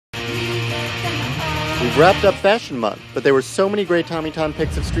We've wrapped up Fashion Month, but there were so many great Tommy Ton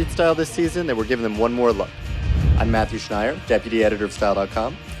picks of street style this season that we're giving them one more look. I'm Matthew Schneier, Deputy Editor of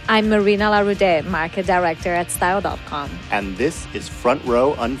Style.com. I'm Marina Larroude, Market Director at Style.com. And this is Front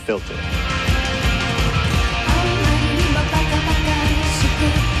Row Unfiltered.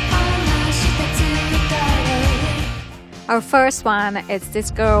 Our first one is this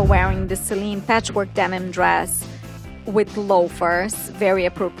girl wearing the Celine patchwork denim dress with loafers, very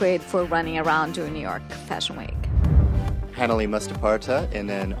appropriate for running around during New York Fashion Week. Hanali Mustaparta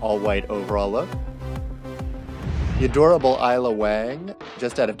in an all-white overall look. The adorable Isla Wang,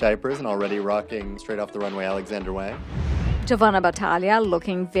 just out of diapers and already rocking straight off the runway Alexander Wang. Giovanna Battaglia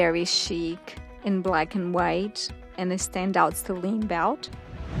looking very chic in black and white and a standout Celine belt.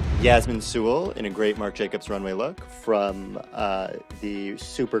 Yasmin Sewell in a great Marc Jacobs runway look from the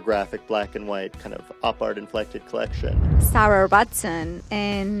super graphic black and white kind of op art inflected collection. Sarah Robertson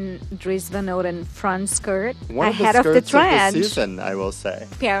in Dries Van Noten front skirt ahead of the trend. Of the season, I will say.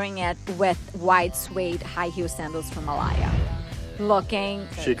 Pairing it with white suede high heel sandals from Malaya. Looking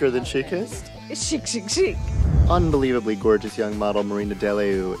chicer than chicest. Chic, chic, chic. Unbelievably gorgeous young model Marina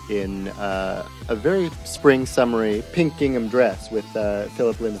in a very spring-summery pink gingham dress with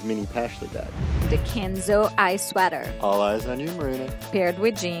Philip Lim's mini Pashley bag. The Kenzo eye sweater. All eyes on you, Marina. Paired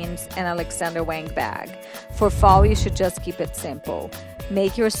with jeans and Alexander Wang bag. For fall, you should just keep it simple.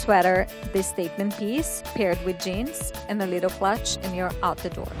 Make your sweater this statement piece paired with jeans and a little clutch and you're out the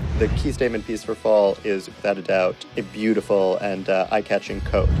door. The key statement piece for fall is, without a doubt, a beautiful and eye-catching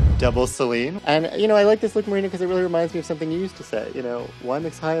coat. Double Celine. And, I like this look, Marina, because it really reminds me of something you used to say. Why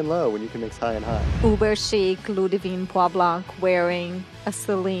mix high and low when you can mix high and high? Uber chic Ludivine Poiblanc wearing a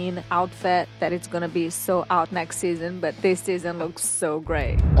Celine outfit that it's going to be so out next season, but this season looks so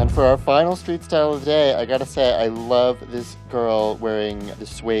great. And for our final street style of the day, I gotta say, I love this girl wearing the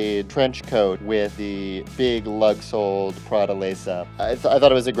suede trench coat with the big lug-soled Prada lace-up. I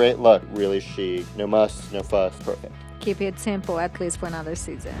thought it was a great look. Really chic. No muss, no fuss. Perfect. Keep it simple, at least for another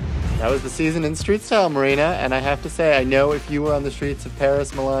season. That was the season in street style, Marina, and I have to say, I know if you were on the streets of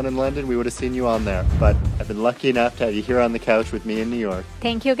Paris, Milan, and London, we would have seen you on there. But I've been lucky enough to have you here on the couch with me in New York.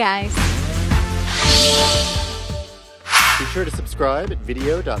 Thank you, guys. Be sure to subscribe at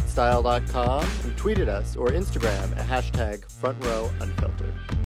video.style.com and tweet at us or Instagram at #FrontRowUnfiltered.